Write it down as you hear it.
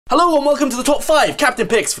Hello and welcome to the top 5 captain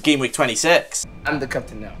picks for Gameweek 26. I'm the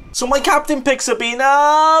captain now. So my captain picks have been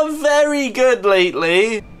very good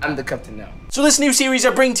lately. I'm the captain now. So this new series I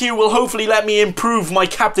bring to you will hopefully let me improve my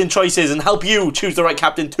captain choices and help you choose the right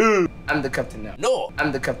captain too. I'm the captain now. No.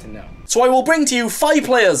 I'm the captain now. So I will bring to you 5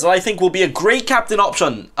 players that I think will be a great captain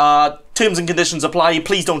option. Terms and conditions apply.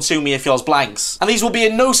 Please don't sue me if yours blanks. And these will be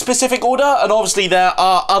in no specific order, and obviously there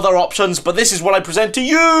are other options, but this is what I present to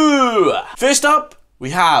you. First up, we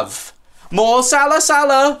have Mo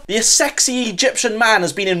Salah. The sexy Egyptian man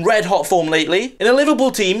has been in red hot form lately. In a Liverpool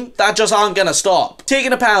team that just aren't going to stop. Taking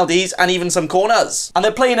the penalties and even some corners. And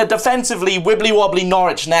they're playing a defensively wibbly-wobbly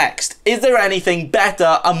Norwich next. Is there anything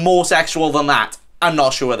better and more sexual than that? I'm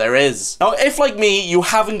not sure there is. Now, if like me, you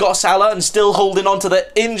haven't got Salah and still holding on to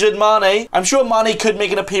the injured Mane, I'm sure Mane could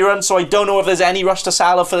make an appearance, so I don't know if there's any rush to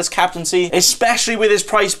Salah for this captaincy, especially with his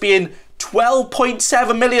price being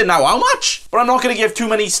 12.7 million now. How much? But I'm not going to give too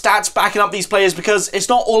many stats backing up these players because it's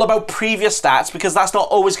not all about previous stats, because that's not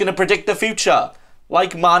always going to predict the future.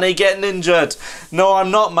 Like Mane getting injured. No,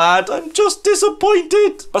 I'm not mad. I'm just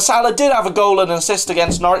disappointed. But Salah did have a goal and an assist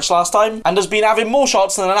against Norwich last time and has been having more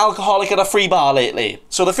shots than an alcoholic at a free bar lately.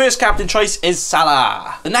 So the first captain choice is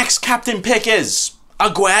Salah. The next captain pick is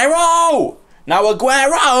Aguero. Now,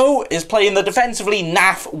 Aguero is playing the defensively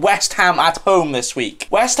naff West Ham at home this week.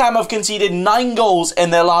 West Ham have conceded 9 goals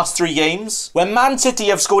in their last 3 games, when Man City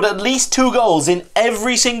have scored at least 2 goals in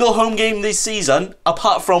every single home game this season,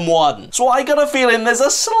 apart from 1. So I got a feeling there's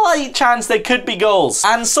a slight chance there could be goals.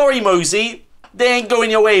 And sorry, Mosey, they ain't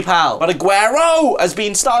going your way, pal. But Aguero has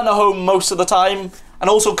been starting at home most of the time, and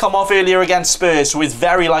also come off earlier against Spurs, so is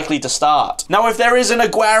very likely to start. Now, if there is an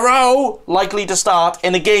Aguero likely to start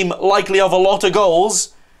in a game likely of a lot of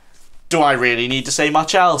goals, do I really need to say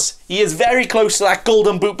much else? He is very close to that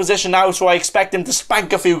golden boot position now, so I expect him to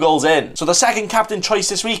spank a few goals in. So the second captain choice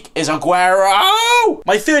this week is Aguero.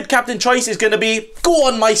 My third captain choice is going to be, go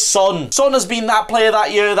on, my Son. Son has been that player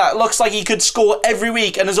that year that looks like he could score every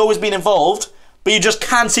week and has always been involved, but you just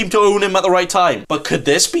can't seem to own him at the right time. But could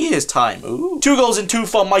this be his time? Ooh. 2 goals in 2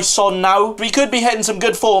 for my Son now. We could be hitting some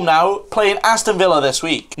good form now, playing Aston Villa this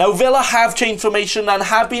week. Now, Villa have changed formation and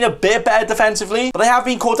have been a bit better defensively, but they have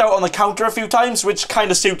been caught out on the counter a few times, which kind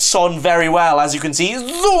of suits Son very well, as you can see.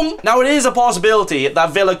 Zoom! Now, it is a possibility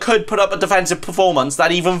that Villa could put up a defensive performance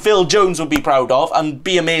that even Phil Jones would be proud of and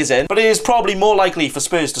be amazing, but it is probably more likely for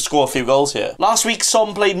Spurs to score a few goals here. Last week,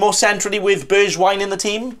 Son played more centrally with Bergwijn in the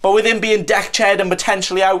team, but with him being deck chaired and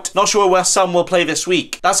potentially out, not sure where Son will play this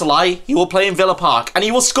week. That's a lie. He will play in Villa Park and he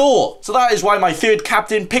will score. So that is why my third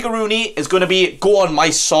captain, Pickeroony, is going to be, go on,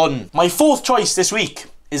 my Son. My fourth choice this week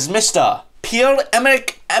is Mr.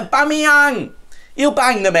 Pierre-Emerick Aubameyang. He'll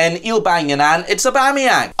bang the men, he'll bang your nan. It's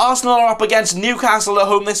Aubameyang. Arsenal are up against Newcastle at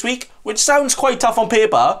home this week, which sounds quite tough on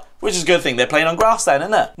paper, which is a good thing. They're playing on grass then,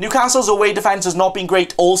 isn't it? Newcastle's away defence has not been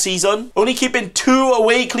great all season, only keeping 2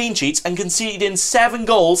 away clean sheets and conceding 7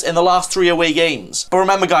 goals in the last 3 away games. But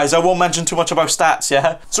remember, guys, I won't mention too much about stats,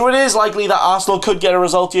 yeah? So it is likely that Arsenal could get a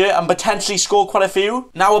result here and potentially score quite a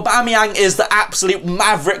few. Now, Aubameyang is the absolute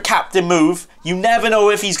maverick captain move. You never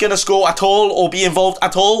know if he's going to score at all or be involved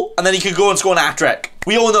at all, and then he could go and score an hat-trick.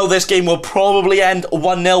 We all know this game will probably end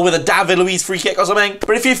 1-0 with a David Luiz free kick or something.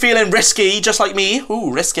 But if you're feeling risky, just like me,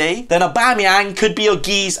 ooh, risky, then Aubameyang could be your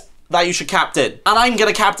geese that you should captain. And I'm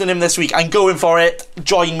going to captain him this week. I'm going for it.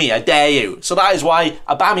 Join me, I dare you. So that is why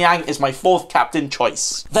Aubameyang is my 4th captain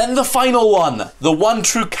choice. Then the final one, the one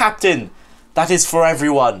true captain that is for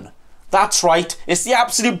everyone. That's right, it's the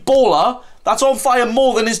absolute baller that's on fire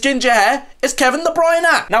more than his ginger hair. It's Kevin De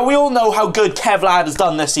Bruyne. Now, we all know how good Kev Lad has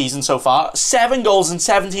done this season so far. 7 goals and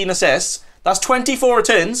 17 assists. That's 24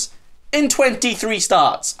 returns in 23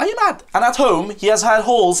 starts. Are you mad? And at home, he has had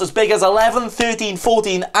hauls as big as 11, 13,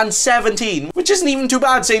 14 and 17, which isn't even too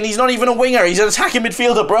bad, saying he's not even a winger. He's an attacking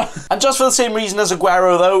midfielder, bro. And just for the same reason as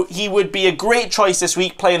Aguero, though, he would be a great choice this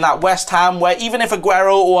week playing that West Ham, where even if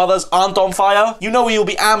Aguero or others aren't on fire, you know he'll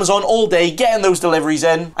be Amazon all day, getting those deliveries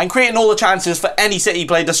in and creating all the chances for any City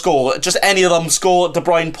player to score. Just any of them score De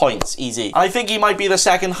Bruyne points. Easy. And I think he might be the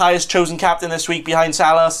 2nd highest chosen captain this week behind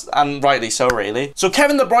Salah, and rightly so, really. So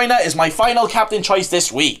Kevin De Bruyne is my final captain choice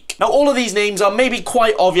this week. Now, all of these names are maybe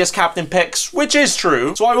quite obvious captain picks, which is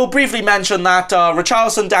true. So I will briefly mention that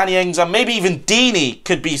Richarlison, Danny Ings, and maybe even Deeney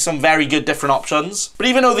could be some very good different options. But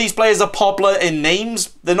even though these players are popular in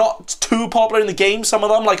names, they're not too popular in the game, some of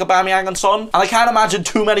them, like Aubameyang and Son. And I can't imagine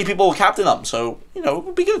too many people will captain them, so, you know, it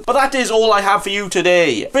would be good. But that is all I have for you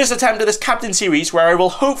today. First attempt at this captain series, where I will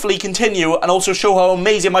hopefully continue and also show how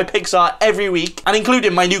amazing my picks are every week, and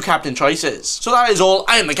including my new captain choices. So that is all.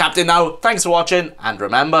 I am the captain now. Thanks for watching, and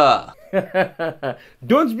remember...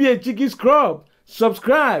 Don't be a cheeky scrub.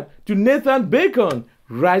 Subscribe to Nathan Bacon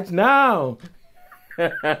right now.